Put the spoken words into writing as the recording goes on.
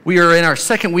We are in our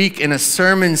second week in a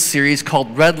sermon series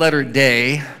called Red Letter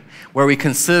Day, where we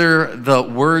consider the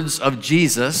words of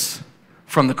Jesus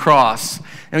from the cross.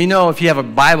 And you know, if you have a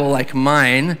Bible like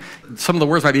mine, some of the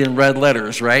words might be in red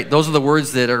letters, right? Those are the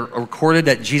words that are recorded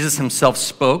that Jesus himself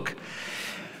spoke.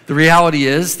 The reality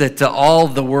is that all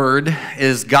the word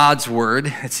is God's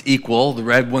word. It's equal. The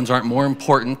red ones aren't more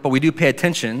important, but we do pay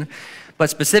attention. But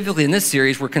specifically in this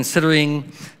series, we're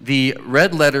considering the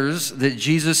red letters that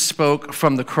Jesus spoke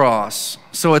from the cross.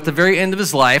 So at the very end of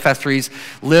his life, after he's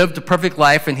lived a perfect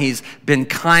life and he's been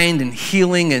kind and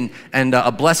healing and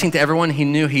a blessing to everyone he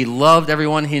knew, he loved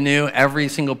everyone he knew, every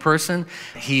single person,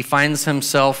 he finds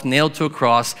himself nailed to a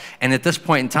cross. And at this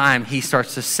point in time, he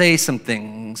starts to say some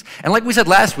things. And like we said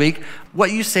last week,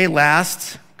 what you say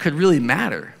last could really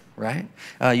matter. Right?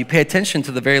 You pay attention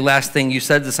to the very last thing you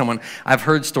said to someone. I've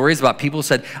heard stories about people who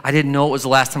said, I didn't know it was the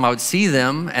last time I would see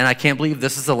them, and I can't believe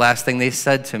this is the last thing they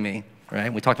said to me.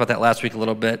 Right? We talked about that last week a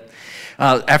little bit.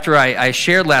 After I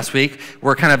shared last week,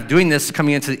 we're kind of doing this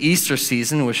coming into the Easter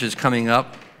season, which is coming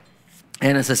up.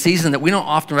 And it's a season that we don't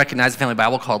often recognize in the Family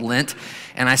Bible called Lent.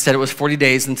 And I said it was 40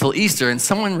 days until Easter. And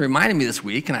someone reminded me this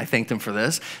week, and I thanked them for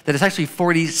this, that it's actually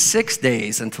 46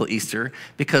 days until Easter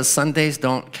because Sundays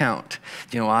don't count.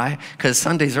 Do you know why? Because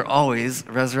Sundays are always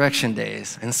resurrection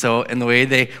days. And so in the way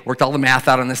they worked all the math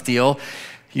out on this deal,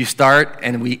 you start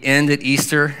and we end at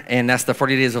Easter, and that's the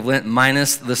 40 days of Lent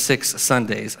minus the 6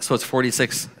 Sundays. So it's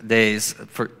 46 days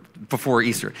before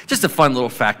Easter. Just a fun little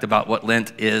fact about what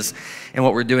Lent is and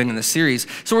what we're doing in the series.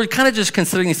 So we're kind of just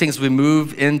considering these things as we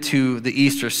move into the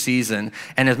Easter season.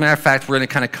 And as a matter of fact, we're going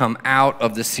to kind of come out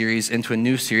of this series into a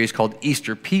new series called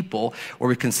Easter People, where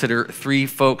we consider 3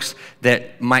 folks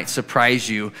that might surprise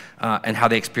you and how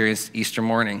they experienced Easter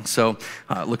morning. So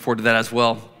look forward to that as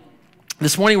well.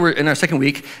 This morning, we're in our second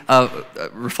week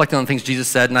reflecting on things Jesus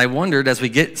said. And I wondered, as we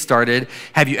get started,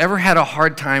 have you ever had a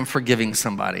hard time forgiving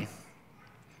somebody?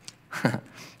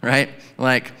 Right?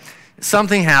 Like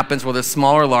something happens, whether it's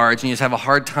small or large, and you just have a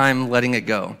hard time letting it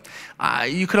go.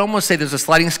 You could almost say there's a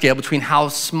sliding scale between how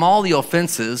small the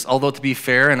offense is, although to be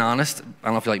fair and honest, I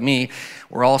don't know if you're like me,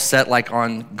 we're all set like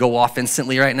on go off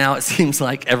instantly right now. It seems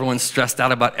like everyone's stressed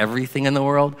out about everything in the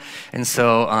world. And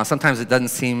so sometimes it doesn't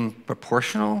seem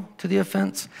proportional to the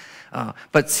offense.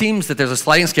 But it seems that there's a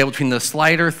sliding scale between the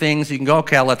slighter things, you can go,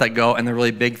 okay, I'll let that go, and the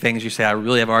really big things you say, I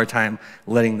really have a hard time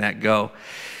letting that go.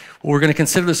 We're going to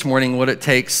consider this morning what it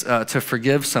takes to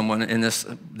forgive someone in this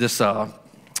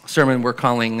sermon we're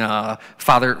calling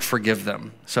Father, Forgive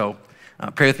Them. So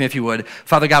pray with me if you would.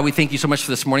 Father God, we thank you so much for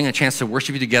this morning, a chance to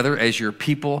worship you together as your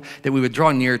people, that we would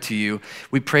draw near to you.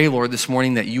 We pray, Lord, this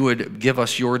morning that you would give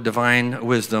us your divine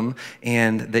wisdom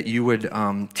and that you would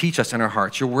teach us in our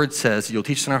hearts. Your word says you'll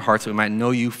teach us in our hearts that we might know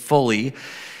you fully,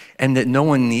 and that no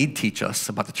one need teach us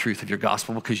about the truth of your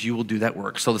gospel because you will do that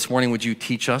work. So this morning, would you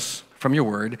teach us from your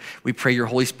word? We pray your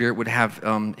Holy Spirit would have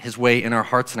his way in our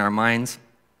hearts and our minds.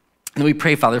 And we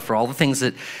pray, Father, for all the things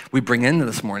that we bring into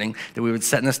this morning, that we would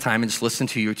set in this time and just listen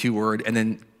to your word and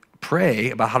then pray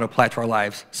about how to apply it to our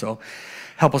lives. So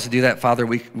help us to do that, Father.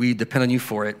 We depend on you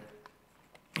for it.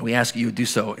 We ask you to do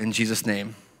so in Jesus'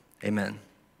 name. Amen.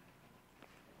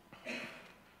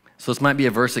 So this might be a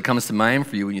verse that comes to mind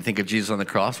for you when you think of Jesus on the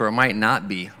cross, or it might not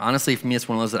be. Honestly, for me, it's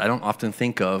one of those that I don't often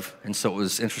think of, and so it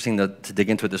was interesting to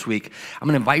dig into it this week. I'm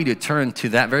going to invite you to turn to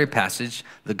that very passage,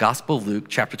 the Gospel of Luke,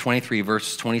 chapter 23,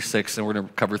 verse 26, and we're going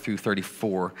to cover through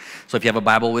 34. So if you have a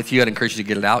Bible with you, I'd encourage you to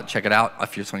get it out, check it out.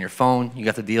 If it's on your phone, you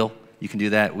got the deal, you can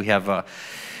do that. We have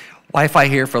Wi-Fi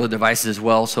here for other devices as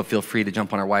well, so feel free to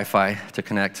jump on our Wi-Fi to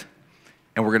connect.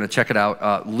 And we're going to check it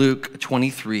out, Luke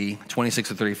 23, 26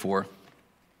 to 34.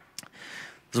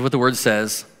 This is what the word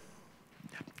says.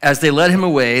 As they led him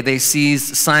away, they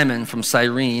seized Simon from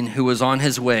Cyrene, who was on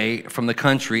his way from the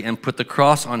country, and put the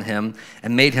cross on him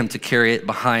and made him to carry it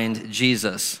behind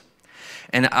Jesus.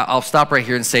 And I'll stop right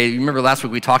here and say, you remember last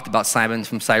week we talked about Simon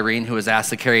from Cyrene, who was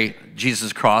asked to carry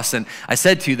Jesus' cross. And I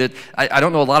said to you that I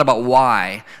don't know a lot about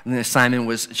why Simon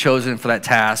was chosen for that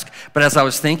task. But as I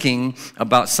was thinking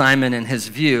about Simon and his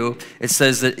view, it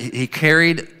says that he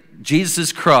carried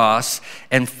Jesus' cross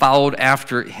and followed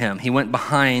after him. He went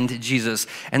behind Jesus.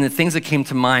 And the things that came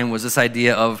to mind was this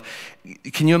idea of,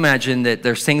 can you imagine that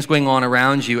there's things going on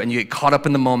around you and you get caught up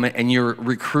in the moment and you're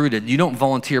recruited. You don't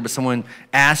volunteer, but someone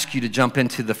asks you to jump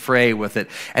into the fray with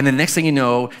it. And the next thing you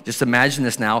know, just imagine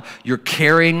this now, you're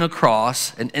carrying a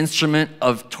cross, an instrument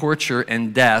of torture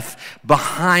and death,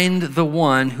 behind the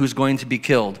one who's going to be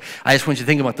killed. I just want you to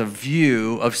think about the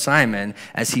view of Simon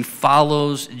as he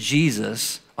follows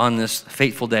Jesus on this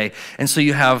fateful day. And so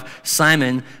you have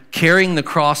Simon carrying the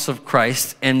cross of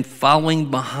Christ and following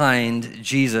behind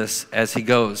Jesus as he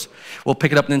goes. We'll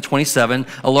pick it up in 27.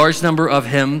 A large number of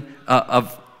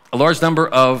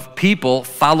people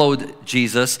followed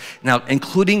Jesus, now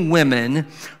including women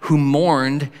who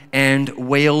mourned and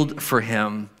wailed for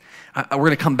him. We're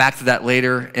going to come back to that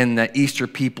later in the Easter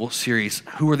People series.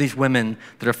 Who are these women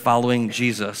that are following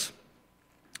Jesus?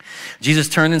 Jesus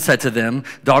turned and said to them,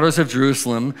 "Daughters of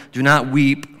Jerusalem, do not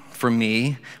weep for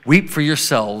me. Weep for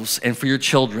yourselves and for your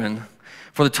children.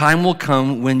 For the time will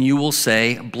come when you will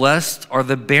say, 'Blessed are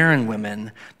the barren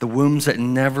women, the wombs that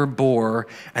never bore,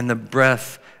 and the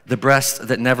breasts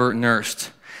that never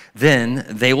nursed.' Then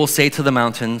they will say to the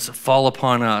mountains, 'Fall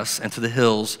upon us,' and to the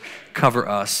hills, 'Cover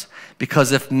us.'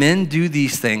 Because if men do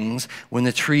these things when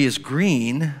the tree is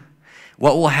green,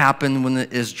 what will happen when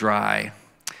it is dry?"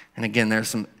 And again, there's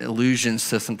some allusions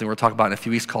to something we're talking about in a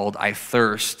few weeks called "I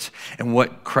thirst," and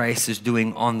what Christ is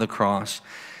doing on the cross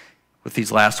with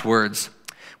these last words.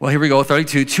 Well, here we go,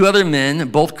 32. 2 other men,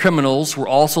 both criminals, were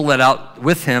also led out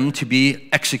with him to be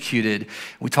executed.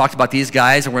 We talked about these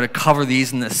guys, and we're going to cover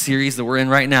these in the series that we're in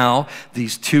right now,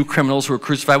 these 2 criminals who were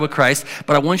crucified with Christ.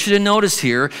 But I want you to notice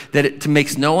here that it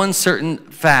makes no uncertain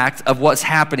fact of what's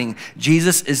happening.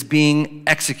 Jesus is being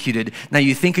executed. Now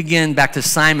you think again back to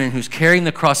Simon, who's carrying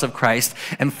the cross of Christ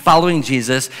and following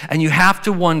Jesus, and you have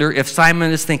to wonder if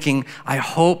Simon is thinking, "I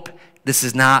hope this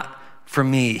is not for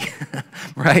me,"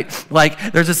 right?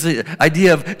 Like there's this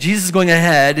idea of Jesus is going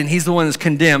ahead and he's the one that's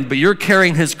condemned, but you're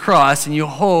carrying his cross and you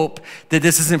hope that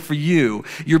this isn't for you.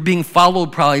 You're being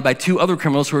followed probably by 2 other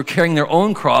criminals who are carrying their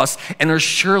own cross and are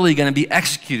surely going to be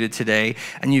executed today,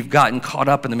 and you've gotten caught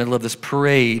up in the middle of this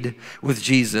parade with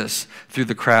Jesus through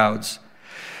the crowds.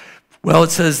 Well,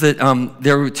 it says that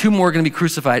there were 2 more going to be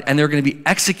crucified and they're going to be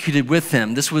executed with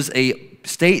him. This was a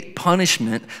state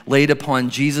punishment laid upon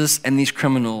Jesus and these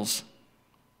criminals.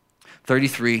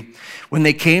 33, when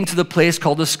they came to the place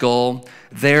called the Skull,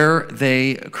 there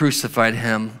they crucified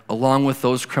him along with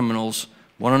those criminals,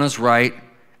 one on his right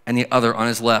and the other on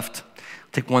his left.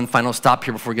 I'll take one final stop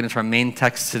here before we get into our main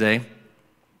text today.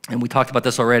 And we talked about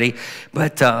this already,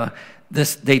 but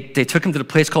they took him to the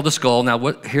place called the Skull. Now,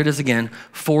 here it is again,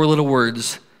 4 little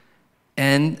words.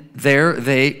 And there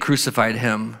they crucified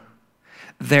him.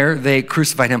 There they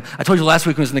crucified him. I told you last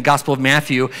week when it was in the Gospel of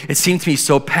Matthew, it seemed to me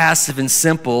so passive and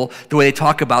simple the way they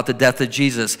talk about the death of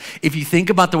Jesus. If you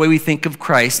think about the way we think of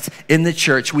Christ in the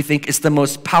church, we think it's the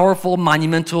most powerful,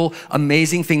 monumental,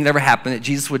 amazing thing that ever happened, that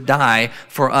Jesus would die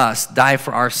for us, die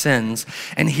for our sins.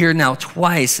 And here now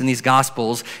twice in these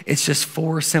Gospels, it's just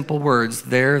 4 simple words.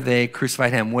 There they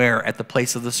crucified him. Where? At the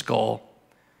place of the skull.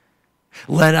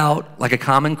 Led out like a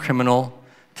common criminal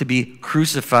to be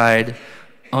crucified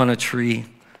on a tree,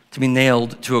 to be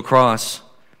nailed to a cross.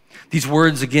 These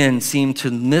words again seem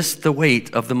to miss the weight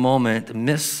of the moment,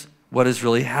 miss what is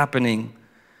really happening.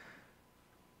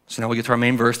 So now we get to our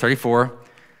main verse, 34.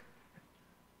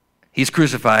 He's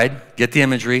crucified, get the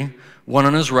imagery, one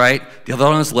on his right, the other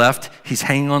on his left. He's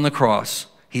hanging on the cross.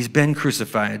 He's been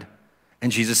crucified.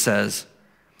 And Jesus says,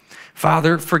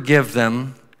 "Father, forgive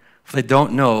them, for they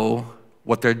don't know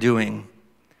what they're doing."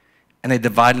 And they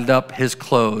divided up his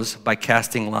clothes by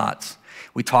casting lots.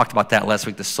 We talked about that last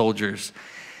week, the soldiers.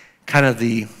 Kind of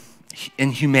the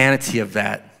inhumanity of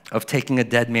that, of taking a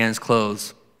dead man's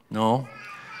clothes. No,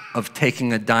 of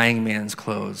taking a dying man's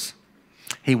clothes.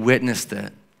 He witnessed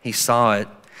it. He saw it.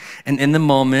 And in the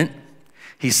moment,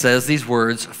 he says these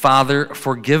words, "Father,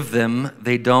 forgive them.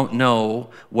 They don't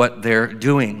know what they're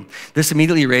doing." This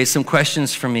immediately raised some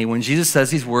questions for me. When Jesus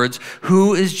says these words,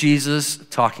 who is Jesus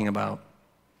talking about?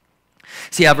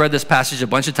 See, I've read this passage a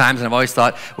bunch of times, and I've always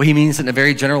thought, well, he means it in a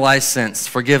very generalized sense.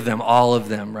 Forgive them, all of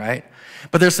them, right?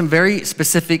 But there's some very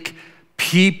specific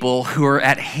people who are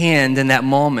at hand in that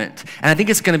moment. And I think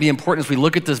it's going to be important as we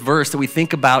look at this verse that we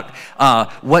think about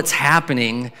what's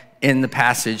happening in the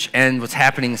passage and what's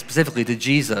happening specifically to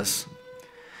Jesus.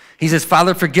 He says,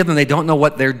 "Father, forgive them. They don't know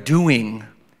what they're doing."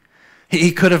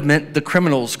 He could have meant the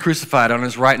criminals crucified on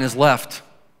his right and his left.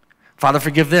 Father,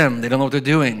 forgive them. They don't know what they're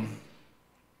doing.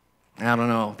 I don't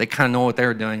know. They kind of know what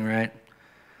they're doing, right?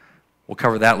 We'll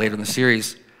cover that later in the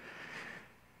series.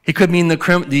 He could mean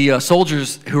the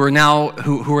soldiers who are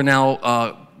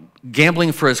now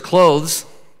gambling for his clothes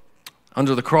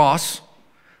under the cross.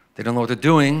 They don't know what they're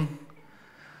doing.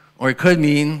 Or it could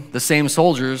mean the same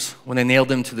soldiers when they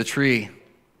nailed him to the tree.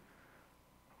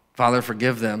 Father,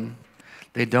 forgive them.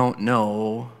 They don't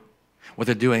know what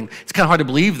they're doing. It's kind of hard to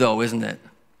believe, though, isn't it?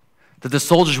 That the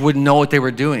soldiers wouldn't know what they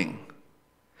were doing.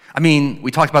 I mean,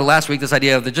 we talked about it last week, this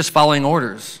idea of they're just following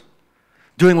orders,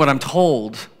 doing what I'm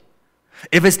told.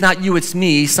 If it's not you, it's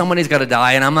me. Somebody's got to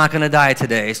die, and I'm not going to die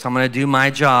today, so I'm going to do my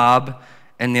job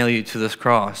and nail you to this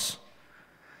cross.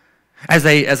 As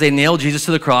they nail Jesus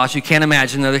to the cross, you can't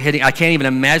imagine they're hitting. I can't even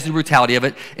imagine the brutality of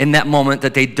it in that moment,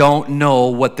 that they don't know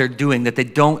what they're doing, that they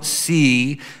don't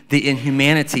see the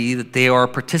inhumanity that they are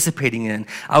participating in.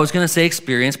 I was going to say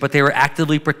experience, but they were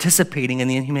actively participating in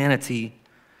the inhumanity.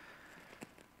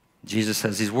 Jesus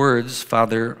says these words,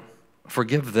 Father,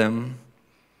 forgive them.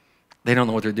 They don't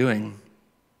know what they're doing.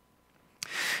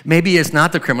 Maybe it's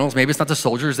not the criminals. Maybe it's not the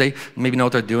soldiers. They maybe know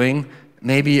what they're doing.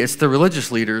 Maybe it's the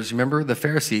religious leaders. Remember the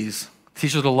Pharisees,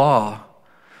 teachers of the law,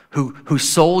 who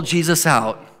sold Jesus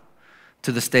out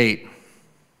to the state,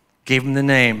 gave him the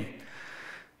name.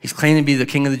 He's claiming to be the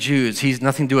king of the Jews. He's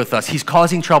nothing to do with us. He's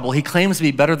causing trouble. He claims to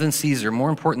be better than Caesar,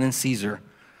 more important than Caesar.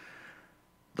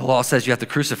 The law says you have to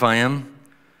crucify him.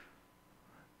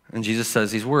 And Jesus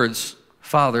says these words,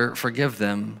 Father, forgive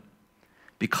them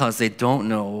because they don't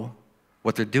know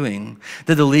what they're doing.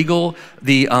 Did the legal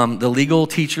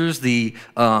teachers, the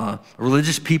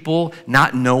religious people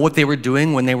not know what they were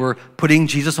doing when they were putting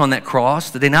Jesus on that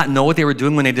cross? Did they not know what they were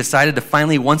doing when they decided to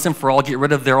finally once and for all get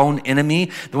rid of their own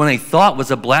enemy, the one they thought was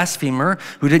a blasphemer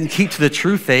who didn't keep to the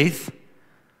true faith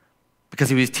because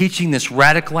he was teaching this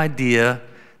radical idea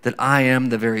that I am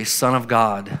the very Son of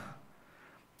God,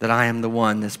 that I am the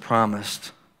one that's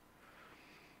promised.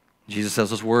 Jesus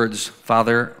says those words,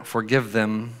 Father, forgive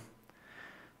them.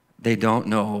 They don't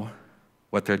know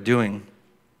what they're doing.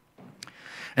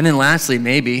 And then lastly,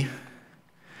 maybe, and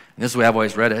this is the way I've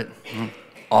always read it,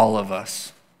 all of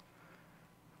us.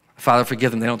 Father, forgive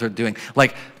them, they don't know what they're doing.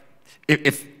 Like,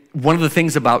 if one of the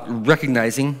things about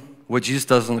recognizing what Jesus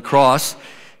does on the cross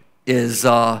is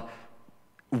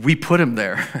we put him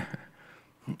there.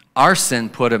 Our sin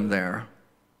put him there.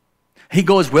 He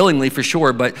goes willingly for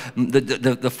sure, but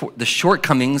the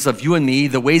shortcomings of you and me,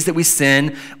 the ways that we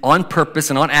sin on purpose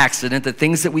and on accident, the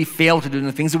things that we fail to do and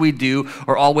the things that we do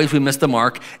are all ways we miss the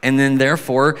mark. And then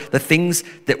therefore, the things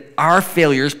that our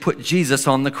failures put Jesus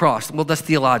on the cross. Well, that's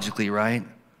theologically, right?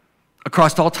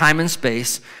 Across all time and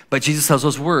space. But Jesus says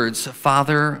those words,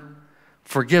 Father,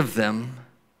 forgive them.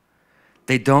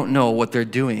 They don't know what they're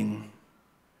doing.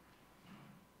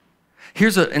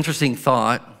 Here's an interesting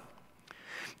thought.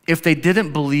 If they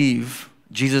didn't believe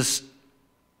Jesus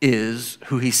is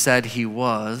who he said he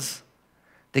was,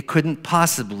 they couldn't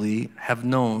possibly have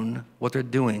known what they're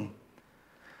doing.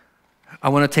 I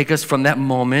want to take us from that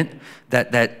moment,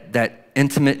 that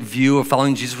intimate view of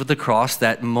following Jesus with the cross,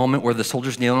 that moment where the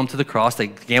soldiers nail him to the cross, they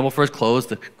gamble for his clothes,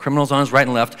 the criminals on his right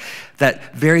and left,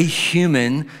 that very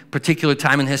human particular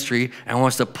time in history, and I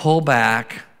want us to pull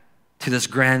back to this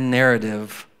grand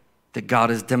narrative that God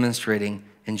is demonstrating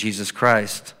in Jesus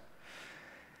Christ.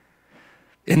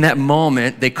 In that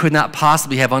moment, they could not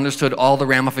possibly have understood all the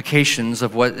ramifications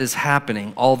of what is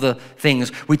happening, all the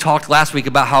things. We talked last week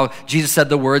about how Jesus said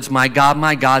the words, my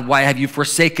God, why have you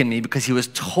forsaken me? Because he was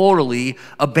totally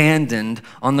abandoned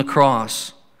on the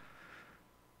cross.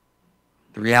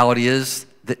 The reality is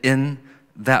that in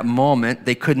that moment,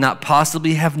 they could not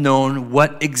possibly have known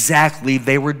what exactly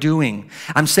they were doing.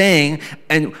 I'm saying,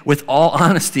 and with all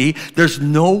honesty, there's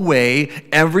no way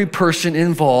every person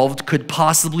involved could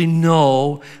possibly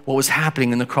know what was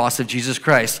happening in the cross of Jesus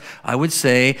Christ. I would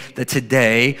say that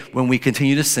today, when we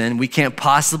continue to sin, we can't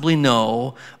possibly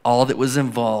know all that was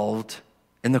involved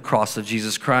in the cross of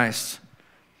Jesus Christ.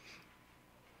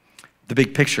 The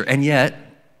big picture. And yet,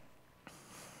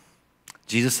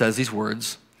 Jesus says these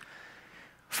words,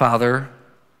 Father,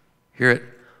 hear it,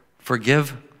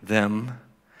 forgive them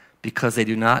because they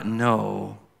do not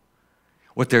know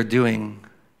what they're doing.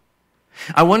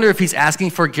 I wonder if he's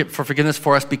asking for forgiveness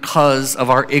for us because of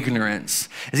our ignorance.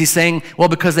 Is he saying, well,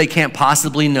 because they can't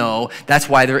possibly know, that's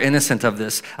why they're innocent of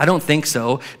this? I don't think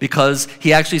so, because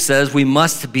he actually says we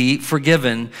must be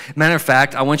forgiven. Matter of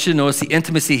fact, I want you to notice the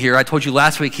intimacy here. I told you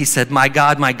last week, he said, my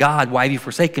God, why have you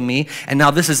forsaken me? And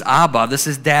now this is Abba, this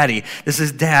is Daddy, this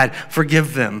is Dad,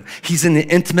 forgive them. He's in the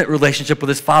intimate relationship with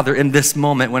his Father in this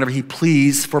moment whenever he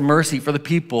pleads for mercy for the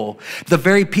people. The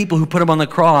very people who put him on the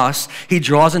cross, he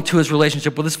draws into his relationship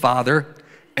with his Father,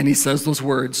 and he says those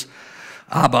words,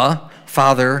 Abba,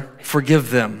 Father, forgive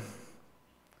them.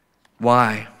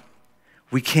 Why?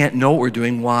 We can't know what we're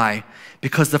doing. Why?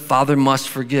 Because the Father must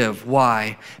forgive.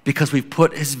 Why? Because we've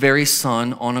put his very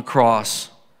Son on a cross.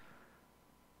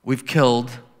 We've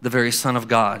killed the very Son of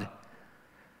God.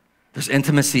 There's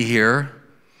intimacy here,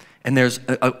 and there's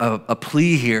a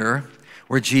plea here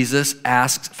where Jesus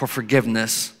asks for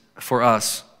forgiveness for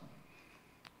us.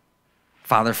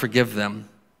 Father, forgive them.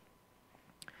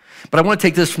 But I want to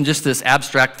take this from just this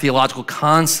abstract theological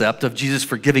concept of Jesus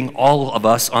forgiving all of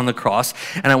us on the cross,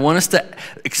 and I want us to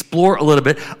explore a little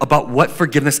bit about what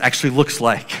forgiveness actually looks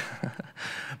like.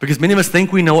 Because many of us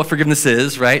think we know what forgiveness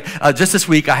is, right? Just this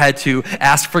week, I had to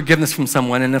ask forgiveness from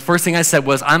someone, and the first thing I said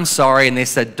was, "I'm sorry," and they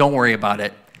said, "Don't worry about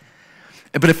it."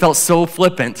 But it felt so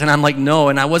flippant, and I'm like, no,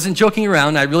 and I wasn't joking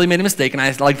around. I really made a mistake, and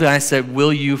I said,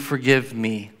 "Will you forgive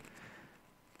me?"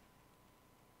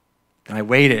 And I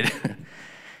waited,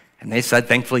 and they said,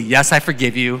 thankfully, "Yes, I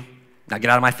forgive you." Now get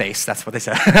out of my face. That's what they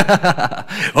said.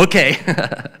 Okay,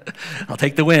 I'll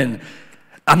take the win.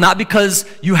 Not because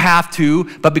you have to,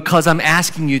 but because I'm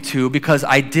asking you to, because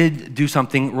I did do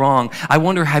something wrong. I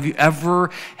wonder, have you ever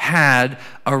had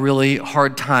a really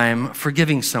hard time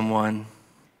forgiving someone?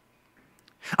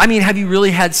 I mean, have you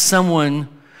really had someone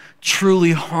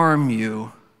truly harm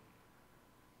you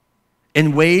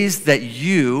in ways that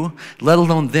you, let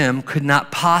alone them, could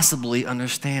not possibly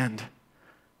understand?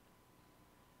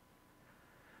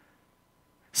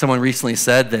 Someone recently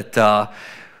said that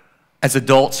as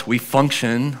adults, we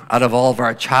function out of all of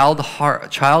our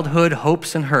childhood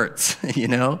hopes and hurts,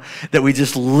 that we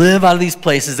just live out of these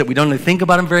places, that we don't really think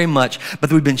about them very much, but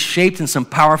that we've been shaped in some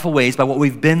powerful ways by what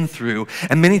we've been through.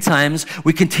 And many times,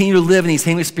 we continue to live in these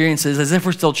same experiences as if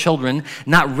we're still children,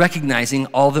 not recognizing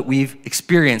all that we've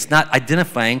experienced, not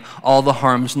identifying all the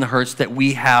harms and the hurts that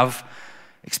we have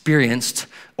experienced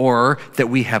or that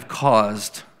we have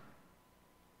caused.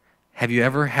 Have you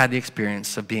ever had the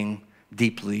experience of being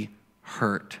deeply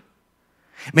hurt?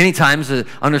 Many times to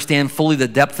understand fully the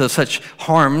depth of such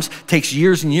harms takes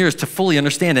years and years to fully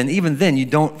understand, and even then you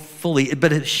don't fully,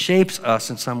 but it shapes us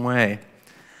in some way.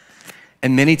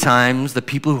 And many times the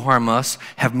people who harm us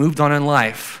have moved on in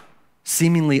life,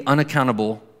 seemingly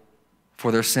unaccountable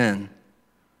for their sin.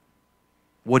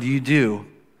 What do you do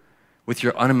with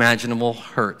your unimaginable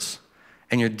hurts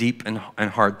and your deep and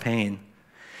hard pain?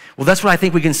 Well, that's what I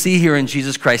think we can see here in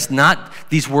Jesus Christ. Not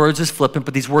these words as flippant,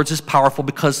 but these words as powerful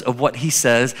because of what he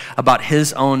says about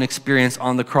his own experience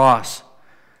on the cross.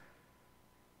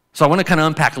 So I want to kind of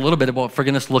unpack a little bit about what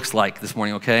forgiveness looks like this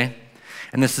morning, okay?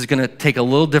 And this is going to take a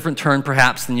little different turn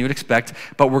perhaps than you would expect,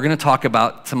 but we're going to talk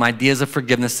about some ideas of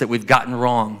forgiveness that we've gotten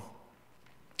wrong.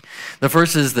 The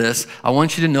first is this: I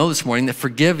want you to know this morning that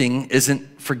forgiving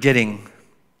isn't forgetting.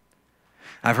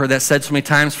 I've heard that said so many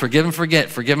times, forgive and forget,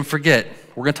 forgive and forget.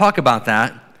 We're going to talk about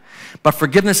that. But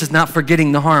forgiveness is not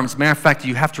forgetting the harms. As a matter of fact,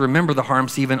 you have to remember the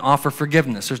harms to even offer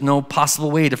forgiveness. There's no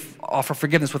possible way to offer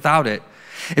forgiveness without it.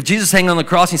 If Jesus hanging on the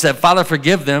cross and he said, "Father,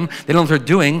 forgive them, they don't know what they're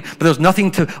doing," but there's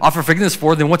nothing to offer forgiveness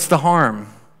for, then what's the harm?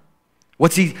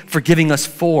 What's he forgiving us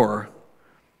for?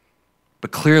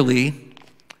 But clearly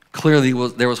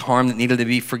there was harm that needed to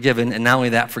be forgiven, and not only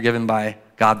that, forgiven by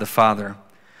God the Father.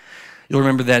 You'll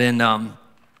remember that in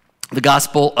the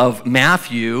Gospel of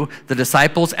Matthew, the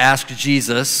disciples asked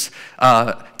Jesus,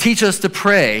 "Teach us to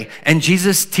pray." And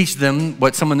Jesus teaches them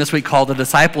what someone this week called the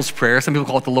disciples' prayer. Some people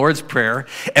call it the Lord's Prayer.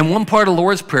 And one part of the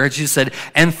Lord's Prayer, Jesus said,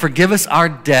 "And forgive us our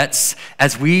debts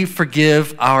as we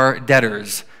forgive our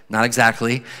debtors." Not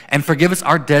exactly. "And forgive us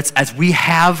our debts as we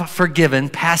have forgiven,"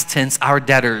 past tense, "our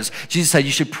debtors." Jesus said,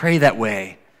 you should pray that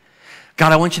way.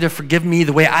 God, I want you to forgive me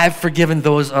the way I've forgiven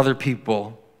those other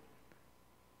people.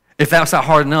 If that's not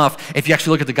hard enough, if you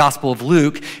actually look at the Gospel of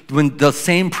Luke, when the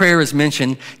same prayer is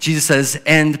mentioned, Jesus says,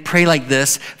 "And pray like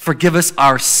this, forgive us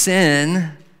our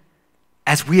sin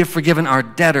as we have forgiven our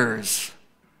debtors."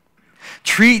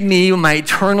 Treat me, my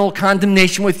eternal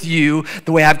condemnation with you,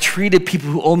 the way I've treated people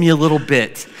who owe me a little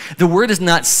bit. The word is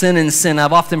not sin and sin.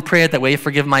 I've often prayed that way: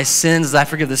 forgive my sins as I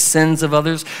forgive the sins of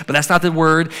others. But that's not the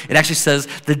word. It actually says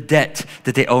the debt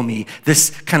that they owe me. This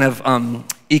kind of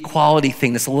equality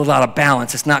thing that's a little out of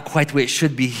balance. It's not quite the way it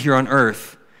should be here on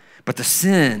earth. But the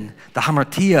sin, the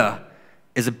hamartia,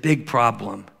 is a big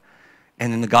problem.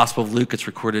 And in the Gospel of Luke, it's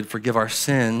recorded, forgive our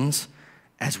sins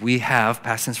as we have,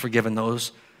 past tense, forgiven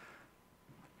those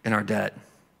in our debt.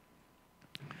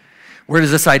 Where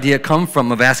does this idea come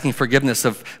from of asking forgiveness,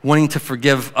 of needing to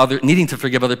forgive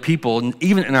other people, and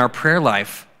even in our prayer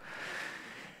life?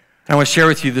 I want to share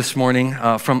with you this morning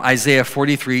from Isaiah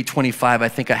 43:25. I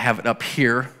think I have it up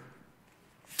here.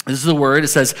 This is the word. It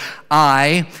says,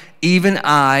 "I, even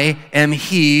I, am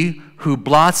he who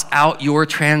blots out your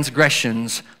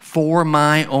transgressions for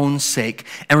my own sake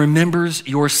and remembers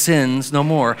your sins no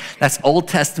more." That's Old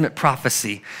Testament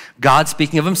prophecy. God,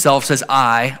 speaking of himself, says,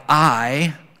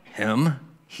 I, him,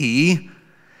 he,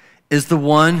 is the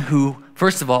one who,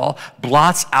 first of all,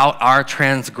 blots out our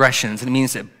transgressions. And it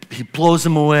means that he blows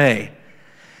them away.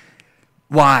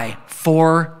 Why?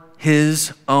 For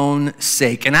his own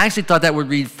sake. And I actually thought that would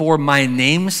read for my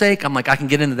name's sake. I'm like, I can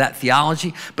get into that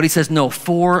theology. But he says, no,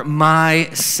 for my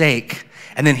sake.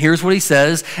 And then here's what he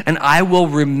says, and I will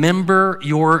remember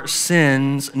your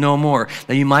sins no more.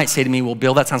 Now you might say to me, well,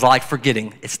 Bill, that sounds like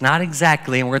forgetting. It's not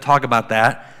exactly, and we're going to talk about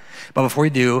that. But before we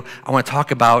do, I want to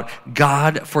talk about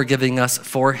God forgiving us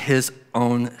for his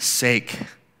own sake.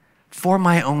 For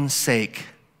my own sake.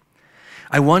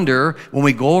 I wonder when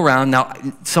we go around, now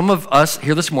some of us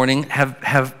here this morning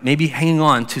have maybe hanging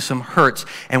on to some hurts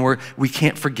and we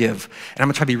can't forgive. And I'm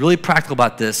gonna try to be really practical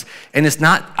about this. And it's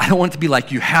not, I don't want it to be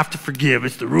like you have to forgive,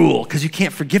 it's the rule, because you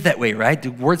can't forgive that way, right?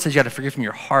 The word says you have to forgive from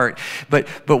your heart. But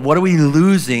what are we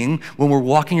losing when we're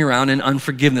walking around in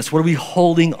unforgiveness? What are we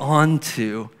holding on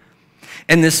to?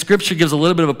 And this scripture gives a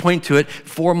little bit of a point to it,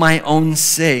 for my own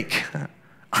sake.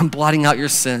 I'm blotting out your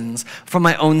sins. For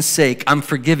my own sake, I'm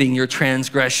forgiving your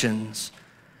transgressions.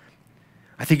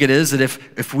 I think it is that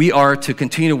if we are to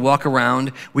continue to walk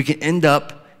around, we can end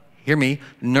up, hear me,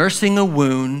 nursing a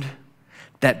wound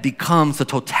that becomes the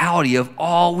totality of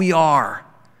all we are.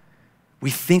 We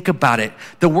think about it.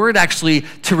 The word actually,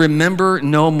 to remember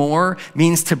no more,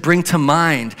 means to bring to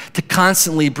mind, to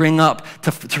constantly bring up,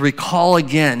 to recall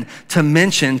again, to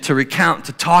mention, to recount,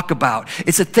 to talk about.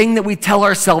 It's a thing that we tell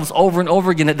ourselves over and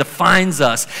over again that defines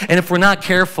us. And if we're not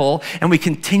careful and we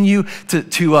continue to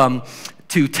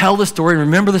tell the story, and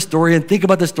remember the story, and think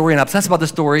about the story, and obsess about the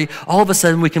story, all of a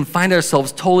sudden we can find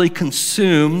ourselves totally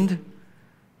consumed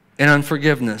in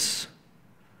unforgiveness.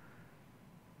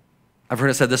 I've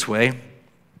heard it said this way.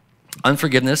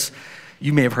 Unforgiveness,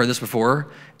 you may have heard this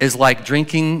before, is like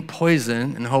drinking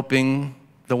poison and hoping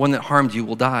the one that harmed you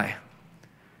will die.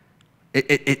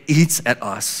 It eats at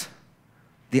us,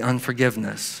 the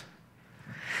unforgiveness.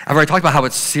 I've already talked about how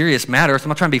it's serious matter, so I'm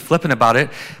not trying to be flippant about it,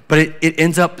 but it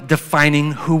ends up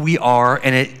defining who we are,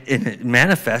 and it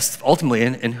manifests ultimately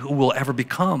in who we'll ever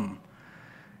become.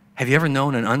 Have you ever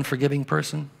known an unforgiving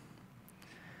person?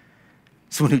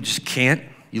 Someone who just can't?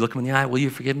 You look them in the eye, will you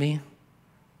forgive me?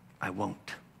 I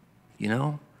won't, you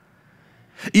know?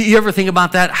 You ever think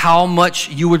about that? How much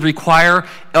you would require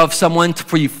of someone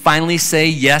for you finally say,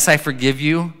 yes, I forgive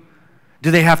you?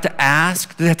 Do they have to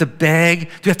ask? Do they have to beg?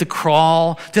 Do they have to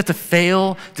crawl? Do they have to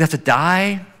fail? Do they have to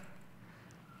die?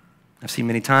 I've seen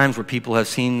many times where people have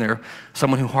seen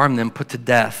someone who harmed them put to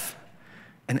death,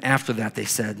 and after that they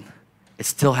said, it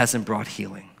still hasn't brought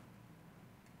healing.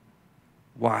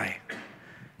 Why?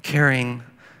 Carrying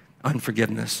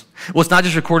unforgiveness. Well, it's not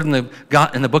just recorded in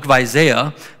the book of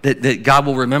Isaiah that God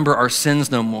will remember our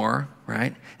sins no more,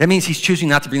 right? That means he's choosing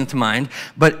not to bring them to mind.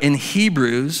 But in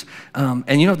Hebrews, and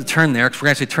you don't have to turn there, because we're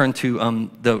going to actually turn to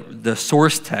the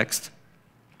source text,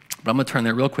 but I'm going to turn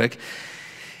there real quick.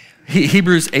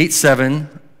 Hebrews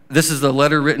 8:7, this is the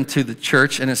letter written to the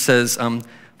church, and it says,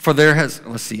 for there has,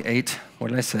 let's see, 8, what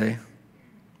did I say?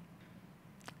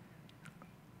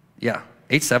 Yeah,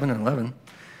 8, 7, and 11.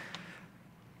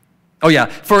 Oh yeah,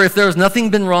 for if there has nothing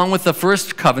been wrong with the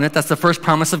first covenant, that's the first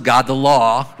promise of God, the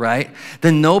law, right?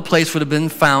 Then no place would have been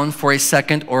found for a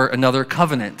second or another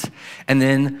covenant. And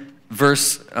then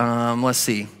verse,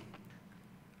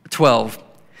 12.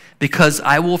 Because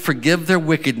I will forgive their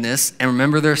wickedness and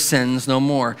remember their sins no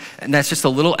more. And that's just a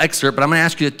little excerpt, but I'm going to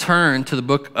ask you to turn to the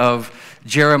book of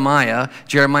Jeremiah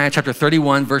chapter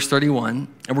 31, verse 31.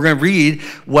 And we're going to read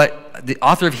what the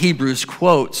author of Hebrews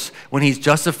quotes when he's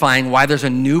justifying why there's a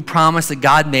new promise that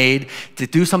God made to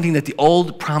do something that the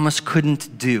old promise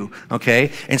couldn't do,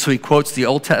 okay? And so he quotes the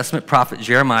Old Testament prophet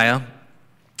Jeremiah,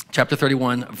 chapter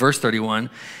 31, verse 31.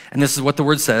 And this is what the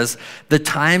word says. The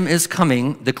time is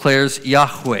coming, declares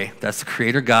Yahweh, that's the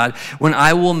creator God, when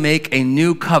I will make a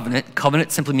new covenant.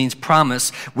 Covenant simply means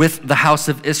promise, with the house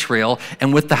of Israel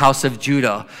and with the house of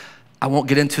Judah. I won't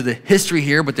get into the history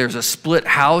here, but there's a split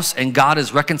house, and God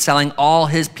is reconciling all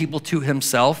his people to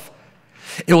himself.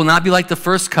 It will not be like the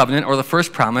first covenant or the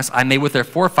first promise I made with their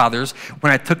forefathers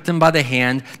when I took them by the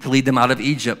hand to lead them out of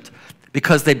Egypt,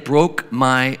 because they broke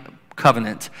my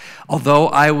covenant. Although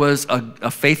I was a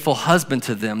faithful husband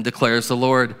to them, declares the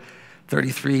Lord.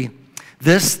 33.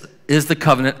 This is the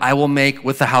covenant I will make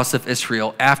with the house of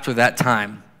Israel after that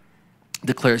time,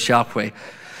 declares Yahweh.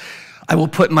 I will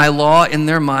put my law in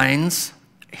their minds.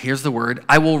 Here's the word.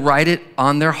 I will write it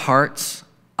on their hearts.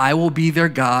 I will be their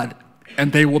God,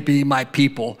 and they will be my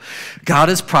people. God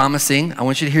is promising, I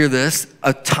want you to hear this,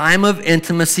 a time of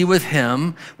intimacy with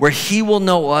him where he will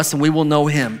know us and we will know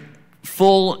him.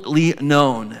 Fully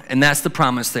known. And that's the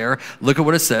promise there. Look at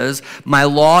what it says. My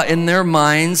law in their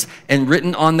minds and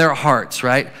written on their hearts,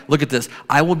 right? Look at this.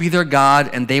 I will be their God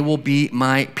and they will be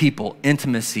my people.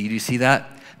 Intimacy. Do you see that?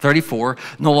 34,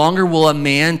 no longer will a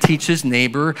man teach his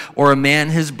neighbor or a man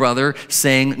his brother,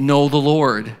 saying, know the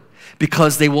Lord,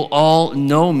 because they will all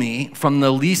know me, from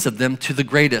the least of them to the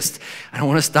greatest. I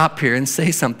want to stop here and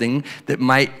say something that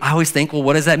I always think, well,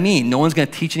 what does that mean? No one's going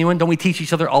to teach anyone? Don't we teach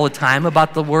each other all the time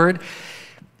about the word?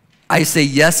 I say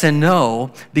yes and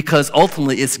no, because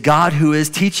ultimately it's God who is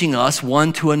teaching us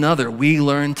one to another. We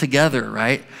learn together,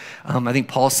 right? I think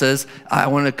Paul says, I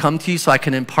want to come to you so I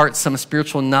can impart some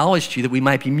spiritual knowledge to you that we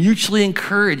might be mutually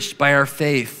encouraged by our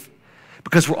faith,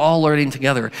 because we're all learning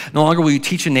together. No longer will you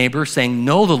teach a neighbor saying,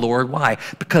 know the Lord. Why?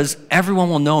 Because everyone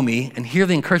will know me, and hear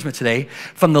the encouragement today,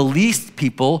 from the least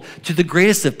people to the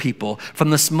greatest of people, from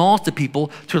the smallest of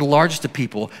people to the largest of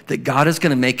people, that God is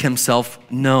going to make himself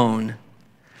known.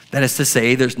 That is to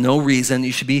say, there's no reason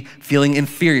you should be feeling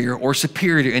inferior or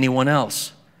superior to anyone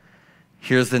else.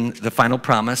 Here's the final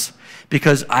promise: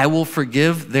 because I will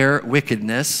forgive their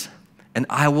wickedness and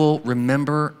I will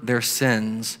remember their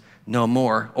sins no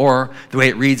more. Or the way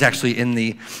it reads actually in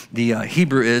the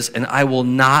Hebrew is, and I will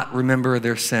not remember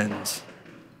their sins.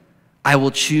 I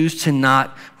will choose to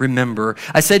not remember.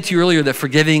 I said to you earlier that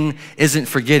forgiving isn't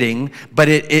forgetting, but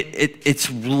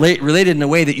it's related in a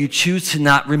way that you choose to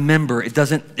not remember. It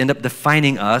doesn't end up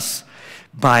defining us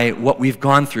by what we've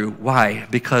gone through. Why?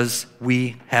 Because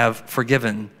we have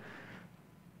forgiven.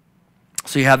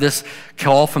 So you have this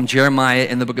call from Jeremiah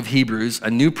in the book of Hebrews,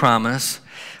 a new promise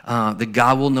that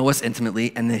God will know us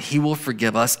intimately and that he will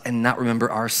forgive us and not remember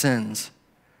our sins.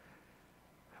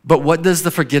 But what does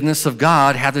the forgiveness of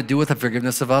God have to do with the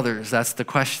forgiveness of others? That's the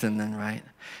question then, right?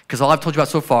 Because all I've told you about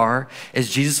so far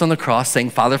is Jesus on the cross saying,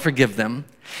 Father, forgive them.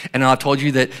 And I told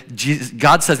you that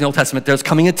God says in the Old Testament, there's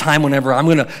coming a time whenever I'm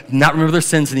going to not remember their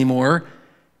sins anymore.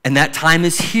 And that time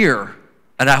is here.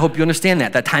 And I hope you understand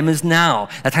that. That time is now.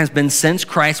 That time's been since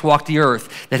Christ walked the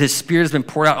earth, that his Spirit has been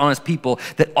poured out on his people,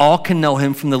 that all can know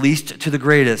him from the least to the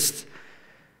greatest.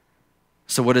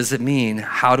 So what does it mean?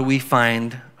 How do we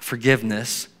find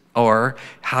forgiveness? Or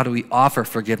how do we offer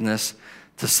forgiveness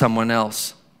to someone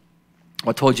else?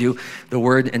 I told you the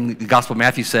word in the Gospel of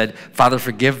Matthew said, Father,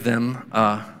 forgive them,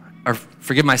 or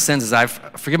forgive my sins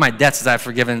forgive my debts as I've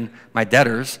forgiven my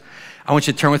debtors. I want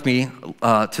you to turn with me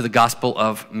to the Gospel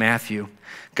of Matthew.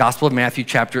 Gospel of Matthew,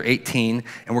 chapter 18,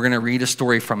 and we're going to read a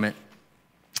story from it.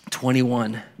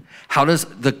 21. How does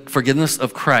the forgiveness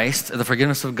of Christ, the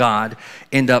forgiveness of God,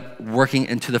 end up working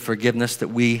into the forgiveness that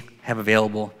we have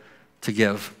available to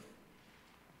give?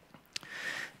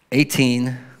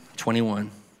 18:21.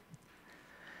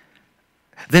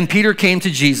 Then Peter came to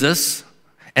Jesus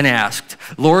and asked,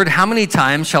 Lord, how many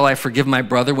times shall I forgive my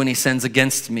brother when he sins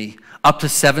against me? Up to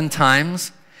 7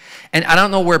 times? And I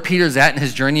don't know where Peter's at in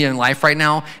his journey in life right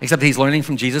now, except that he's learning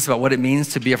from Jesus about what it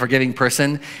means to be a forgiving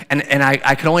person. And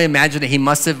I can only imagine that he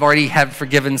must have already have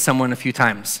forgiven someone a few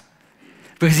times,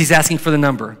 because he's asking for the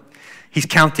number. He's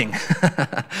counting.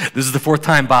 This is the 4th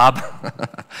time, Bob.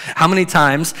 How many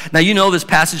times? Now, you know this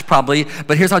passage probably,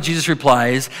 but here's how Jesus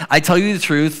replies. I tell you the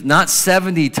truth, not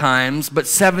 70 times, but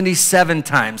 77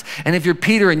 times. And if you're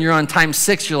Peter and you're on time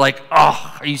 6, you're like,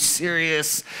 oh, are you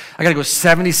serious? I got to go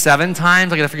 77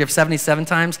 times? I got to forgive 77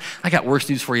 times? I got worse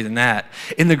news for you than that.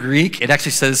 In the Greek, it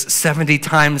actually says 70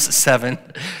 times 7.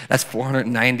 That's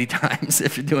 490 times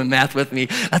if you're doing math with me.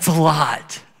 That's a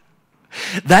lot.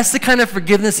 That's the kind of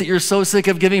forgiveness that you're so sick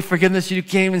of giving forgiveness you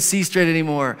can't even see straight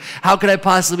anymore. How could I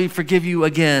possibly forgive you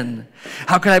again?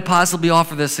 How could I possibly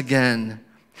offer this again?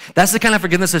 That's the kind of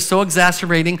forgiveness that's so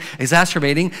exacerbating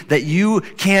that you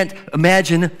can't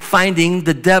imagine finding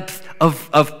the depth of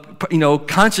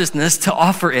consciousness to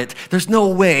offer it. There's no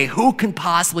way. Who can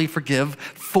possibly forgive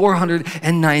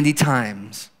 490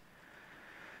 times?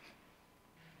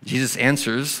 Jesus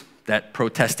answers that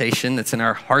protestation that's in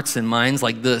our hearts and minds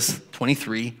like this,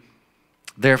 23.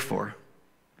 Therefore,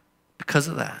 because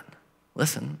of that,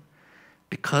 listen,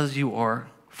 because you are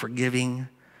forgiving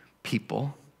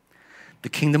people, the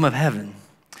kingdom of heaven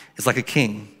is like a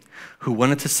king who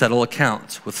wanted to settle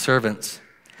accounts with servants.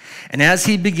 And as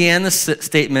he began the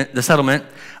settlement,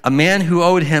 a man who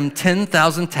owed him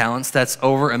 10,000 talents, that's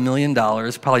over $1 million,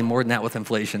 probably more than that with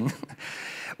inflation,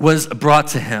 was brought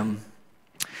to him.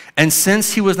 And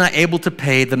since he was not able to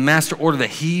pay, the master ordered that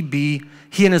he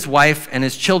and his wife and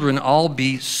his children all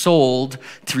be sold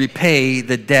to repay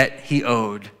the debt he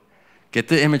owed. Get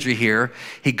the imagery here.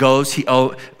 What's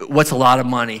a lot of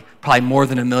money? Probably more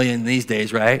than $1 million these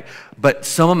days, right? But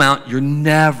some amount you're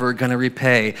never going to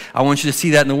repay. I want you to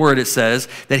see that in the word. It says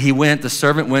that the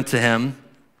servant went to him,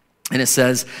 and it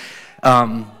says,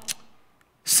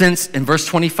 Since, in verse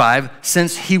 25,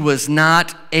 since he was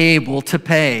not able to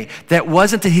pay. That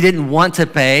wasn't that he didn't want to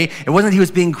pay. It wasn't that he was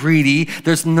being greedy.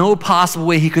 There's no possible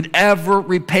way he could ever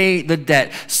repay the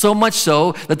debt. So much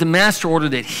so that the master ordered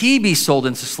that he be sold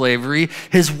into slavery,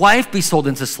 his wife be sold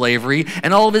into slavery,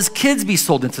 and all of his kids be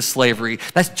sold into slavery.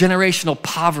 That's generational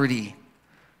poverty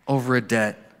over a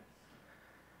debt.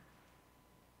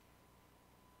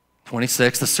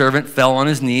 26, the servant fell on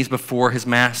his knees before his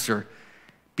master.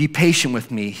 Be patient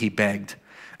with me, he begged,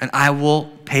 and I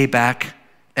will pay back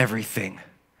everything.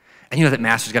 And you know that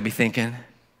master's got to be thinking,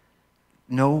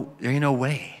 no, there ain't no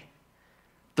way.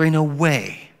 There ain't no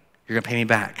way you're going to pay me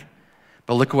back.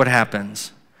 But look at what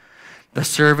happens. The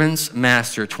servant's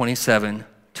master, 27,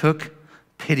 took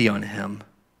pity on him,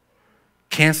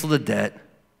 canceled the debt,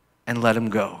 and let him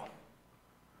go. I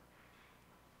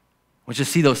want you to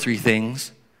see those three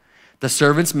things. The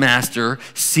servant's master,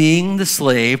 seeing the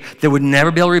slave that would never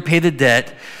be able to repay the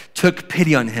debt, took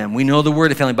pity on him. We know the word in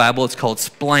the Family Bible, it's called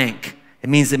splank. It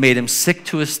means it made him sick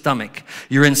to his stomach.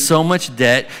 You're in so much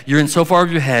debt, you're in so far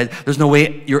over your head, there's no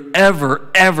way you're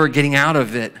ever getting out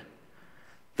of it.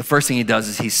 The first thing he does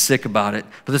is he's sick about it.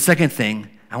 But the second thing,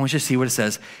 I want you to see what it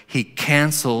says. He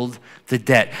canceled the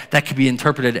debt. That could be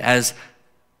interpreted as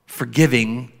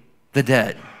forgiving the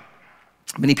debt.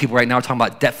 Many people right now are talking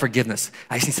about debt forgiveness.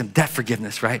 I just need some debt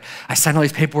forgiveness, right? I signed all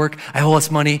these paperwork, I owe this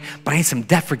money, but I need some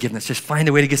debt forgiveness. Just find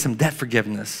a way to get some debt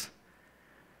forgiveness.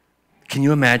 Can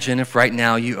you imagine if right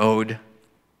now you owed,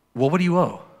 well, what do you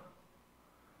owe?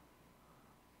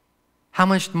 How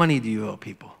much money do you owe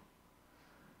people?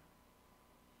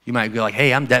 You might be like,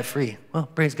 hey, I'm debt free. Well,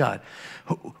 praise God.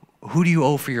 Who do you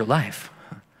owe for your life?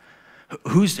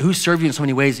 Who's served you in so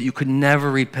many ways that you could never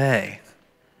repay?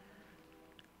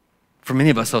 For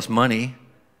many of us, that's money.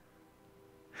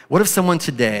 What if someone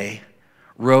today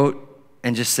wrote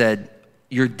and just said,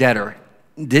 your debtor,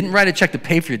 didn't write a check to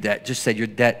pay for your debt, just said your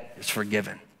debt is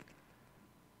forgiven.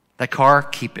 That car,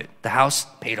 keep it. The house,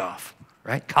 paid off,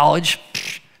 right? College,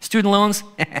 student loans,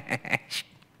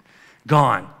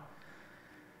 gone.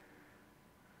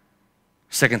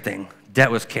 Second thing,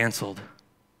 debt was canceled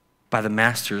by the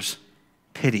master's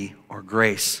pity or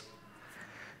grace.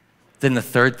 Then the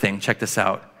third thing, check this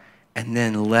out. And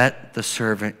then let the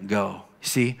servant go.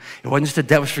 See, it wasn't just the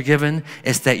debt was forgiven,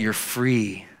 it's that you're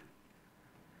free.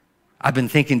 I've been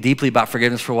thinking deeply about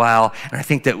forgiveness for a while, and I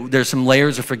think that there's some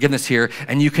layers of forgiveness here,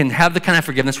 and you can have the kind of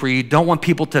forgiveness where you don't want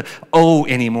people to owe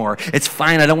anymore. It's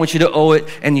fine, I don't want you to owe it,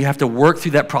 and you have to work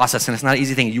through that process, and it's not an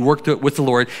easy thing. You work through it with the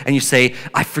Lord, and you say,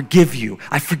 I forgive you,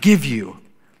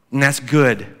 and that's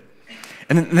good.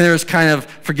 And then there's kind of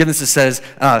forgiveness that says,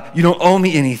 you don't owe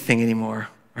me anything anymore,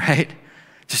 right?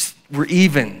 Just, we're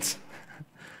evens.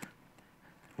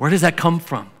 Where does that come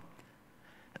from?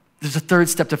 There's a third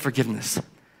step to forgiveness.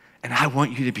 And I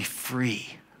want you to be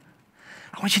free.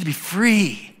 I want you to be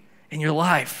free in your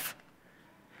life.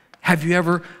 Have you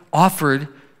ever offered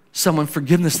someone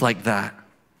forgiveness like that?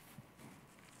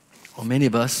 Well, many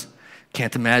of us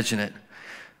can't imagine it.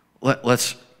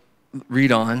 Let's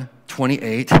read on,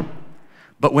 28.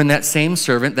 But when that same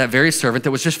servant, that very servant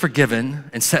that was just forgiven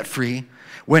and set free,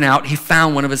 went out, he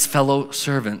found one of his fellow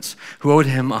servants who owed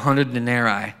him 100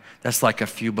 denarii. That's like a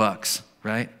few bucks,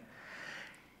 right?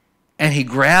 And he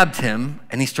grabbed him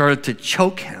and he started to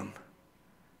choke him.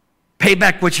 Pay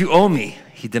back what you owe me,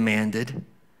 he demanded.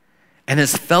 And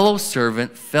his fellow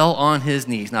servant fell on his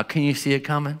knees. Now, can you see it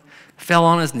coming? Fell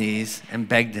on his knees and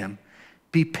begged him,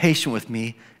 be patient with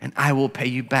me and I will pay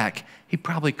you back. He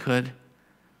probably could.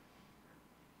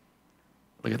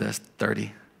 Look at this,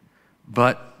 30.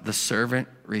 But the servant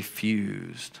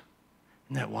refused.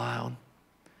 Isn't that wild?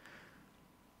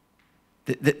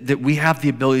 That we have the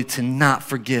ability to not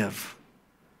forgive.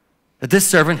 That this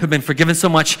servant who had been forgiven so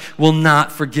much will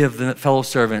not forgive the fellow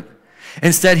servant.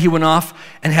 Instead, he went off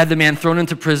and had the man thrown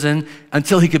into prison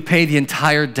until he could pay the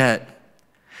entire debt.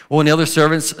 Well, when the other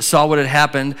servants saw what had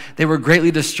happened, they were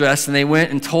greatly distressed, and they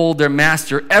went and told their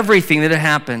master everything that had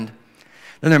happened.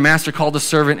 Then their master called the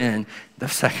servant in, the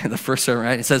first servant,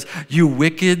 right? It says, you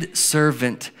wicked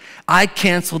servant, I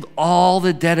canceled all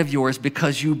the debt of yours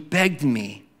because you begged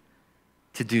me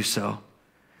to do so.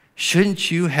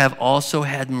 Shouldn't you have also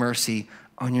had mercy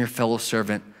on your fellow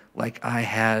servant like I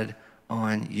had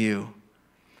on you?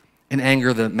 In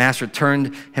anger, the master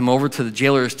turned him over to the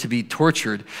jailers to be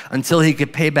tortured until he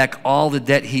could pay back all the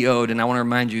debt he owed. And I want to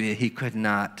remind you that he could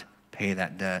not pay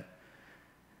that debt.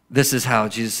 This is how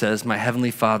Jesus says, my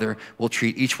heavenly Father will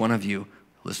treat each one of you,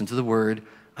 listen to the word,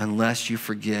 unless you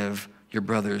forgive your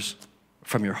brothers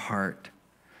from your heart.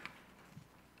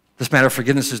 This matter of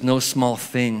forgiveness is no small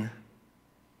thing.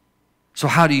 So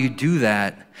how do you do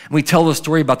that? And we tell the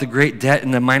story about the great debt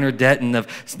and the minor debt and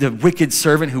the wicked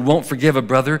servant who won't forgive a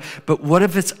brother. But what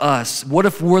if it's us? What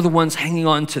if we're the ones hanging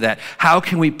on to that? How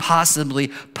can we possibly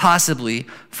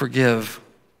forgive?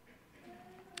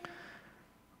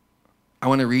 I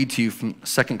want to read to you from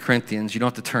 2 Corinthians. You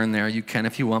don't have to turn there. You can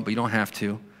if you want, but you don't have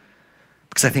to.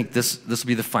 Because I think this will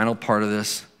be the final part of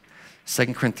this.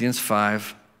 2 Corinthians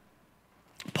 5.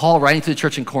 Paul, writing to the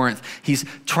church in Corinth, he's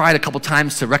tried a couple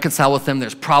times to reconcile with them.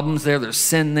 There's problems there. There's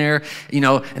sin there,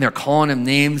 and they're calling him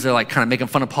names. They're like kind of making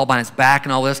fun of Paul behind his back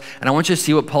and all this. And I want you to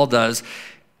see what Paul does.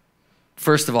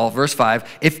 First of all, verse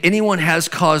 5, if anyone has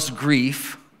caused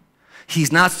grief,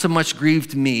 he's not so much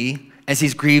grieved me as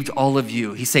he's grieved all of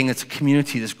you. He's saying it's a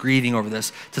community that's grieving over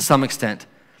this to some extent.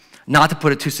 Not to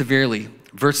put it too severely.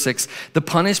 Verse 6, the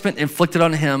punishment inflicted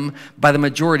on him by the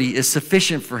majority is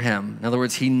sufficient for him. In other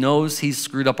words, he knows he's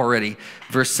screwed up already.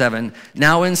 Verse 7,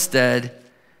 now instead,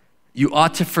 you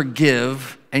ought to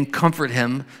forgive and comfort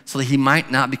him so that he might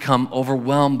not become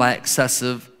overwhelmed by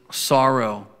excessive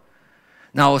sorrow.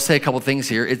 Now, I'll say a couple things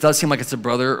here. It does seem like it's a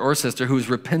brother or a sister who is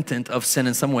repentant of sin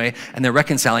in some way, and they're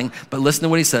reconciling. But listen to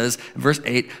what he says. Verse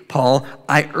 8, Paul,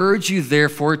 I urge you,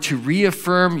 therefore, to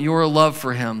reaffirm your love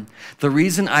for him. The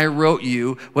reason I wrote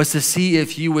you was to see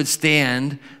if you would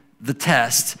stand the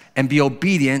test and be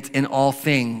obedient in all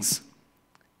things.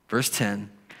 Verse 10,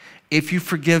 if you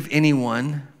forgive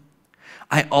anyone,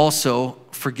 I also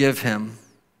forgive him.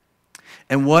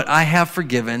 And what I have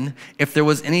forgiven, if there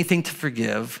was anything to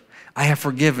forgive, I have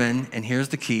forgiven, and here's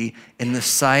the key, in the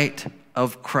sight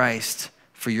of Christ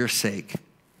for your sake.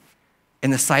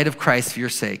 In the sight of Christ for your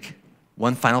sake.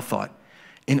 One final thought.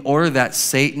 In order that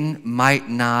Satan might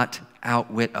not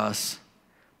outwit us,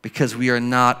 because we are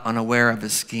not unaware of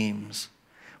his schemes.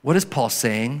 What is Paul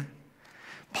saying?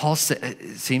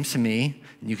 It seems to me,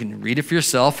 and you can read it for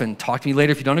yourself and talk to me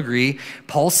later if you don't agree.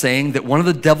 Paul's saying that one of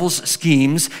the devil's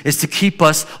schemes is to keep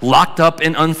us locked up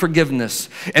in unforgiveness.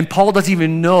 And Paul doesn't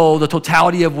even know the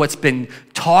totality of what's been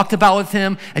talked about with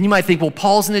him. And you might think, well,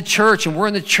 Paul's in the church and we're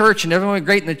in the church and everyone's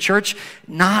great in the church.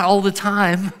 Not all the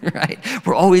time, right?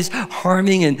 We're always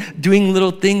harming and doing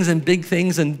little things and big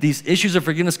things, and these issues of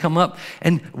forgiveness come up.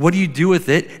 And what do you do with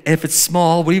it? And if it's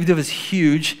small, what do you do if it's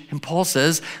huge? And Paul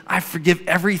says, I forgive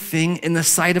everything in the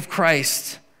sight of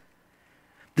Christ.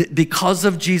 Because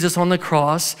of Jesus on the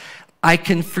cross, I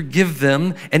can forgive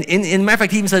them. And in matter of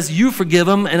fact, he even says, you forgive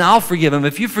them and I'll forgive them.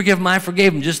 If you forgive them, I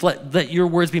forgave them. Just let your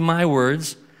words be my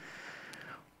words.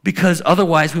 Because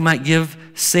otherwise we might give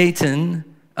Satan,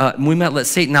 we might let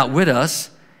Satan outwit us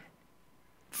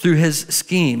through his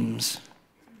schemes.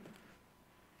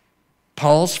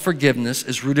 Paul's forgiveness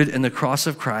is rooted in the cross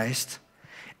of Christ.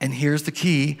 And here's the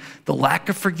key. The lack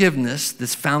of forgiveness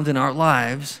that's found in our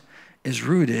lives is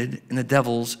rooted in the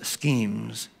devil's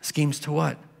schemes. Schemes to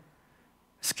what?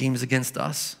 Schemes against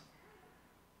us.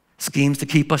 Schemes to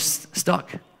keep us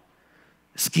stuck.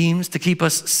 Schemes to keep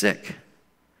us sick.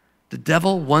 The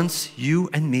devil wants you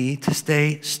and me to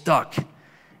stay stuck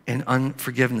in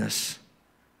unforgiveness.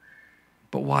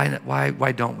 But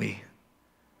why don't we?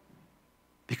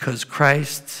 Because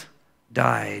Christ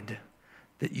died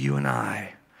that you and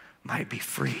I might be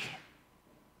free.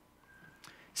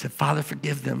 He said, Father,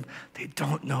 forgive them. They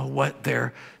don't know what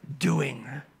they're doing.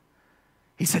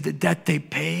 He said the debt they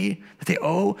pay, that they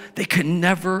owe, they could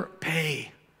never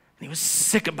pay. And he was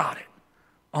sick about it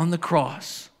on the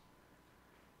cross.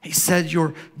 He said,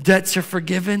 your debts are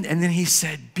forgiven. And then he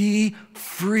said, be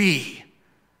free,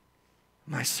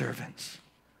 my servants.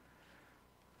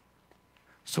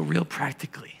 So real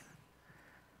practically,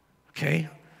 okay?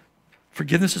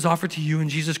 Forgiveness is offered to you in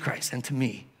Jesus Christ and to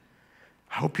me.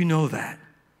 I hope you know that.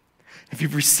 If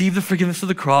you've received the forgiveness of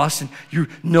the cross and you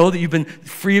know that you've been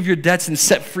free of your debts and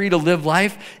set free to live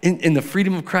life in the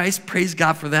freedom of Christ, praise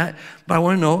God for that. But I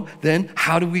want to know then,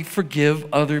 how do we forgive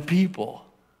other people?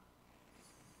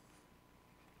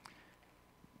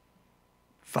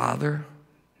 Father,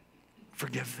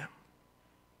 forgive them.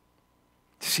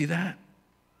 See that?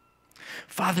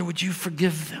 Father, would you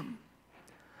forgive them?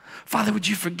 Father, would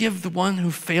you forgive the one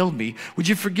who failed me? Would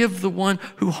you forgive the one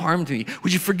who harmed me?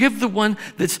 Would you forgive the one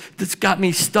that's got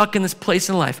me stuck in this place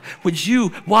in life? Would you?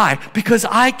 Why? Because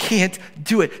I can't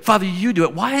do it. Father, you do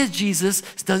it. Why is Jesus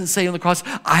doesn't say on the cross,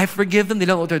 I forgive them, they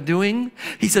don't know what they're doing?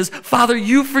 He says, Father,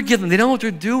 you forgive them, they don't know what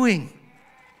they're doing.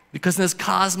 Because in this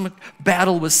cosmic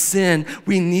battle with sin,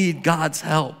 we need God's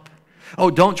help. Oh,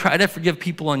 don't try to forgive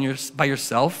people by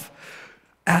yourself.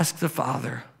 Ask the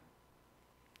Father.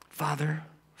 Father,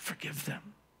 forgive them.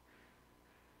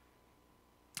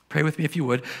 Pray with me if you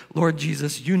would. Lord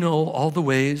Jesus, you know all the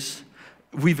ways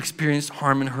we've experienced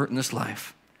harm and hurt in this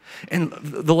life. And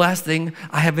the last thing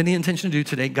I have any intention to do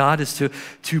today, God, is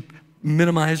to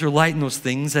minimize or lighten those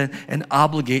things and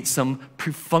obligate some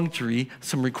perfunctory,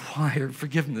 some required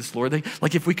forgiveness, Lord.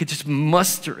 Like if we could just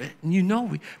muster it, and you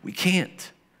know we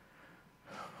can't.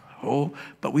 Oh,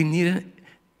 but we need an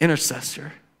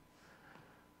intercessor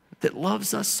that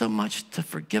loves us so much to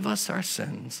forgive us our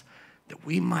sins that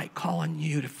we might call on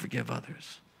you to forgive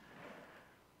others.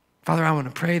 Father, I want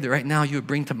to pray that right now you would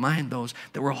bring to mind those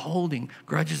that we're holding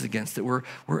grudges against, that we're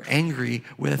angry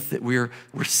with, that we're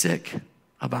sick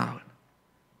about.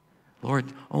 Lord,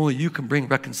 only you can bring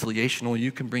reconciliation. Only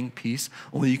you can bring peace.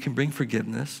 Only you can bring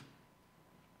forgiveness.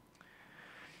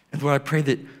 And Lord, I pray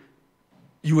that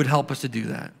you would help us to do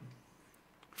that.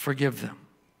 Forgive them.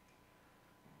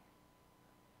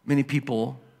 Many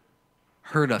people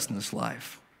hurt us in this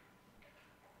life,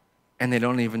 and they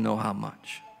don't even know how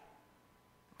much.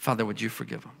 Father, would you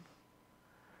forgive them?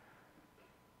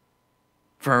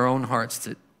 For our own hearts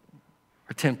that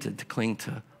are tempted to cling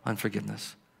to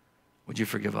unforgiveness, would you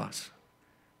forgive us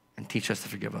and teach us to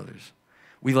forgive others?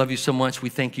 We love you so much. We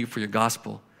thank you for your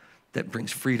gospel that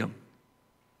brings freedom.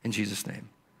 In Jesus' name,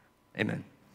 amen.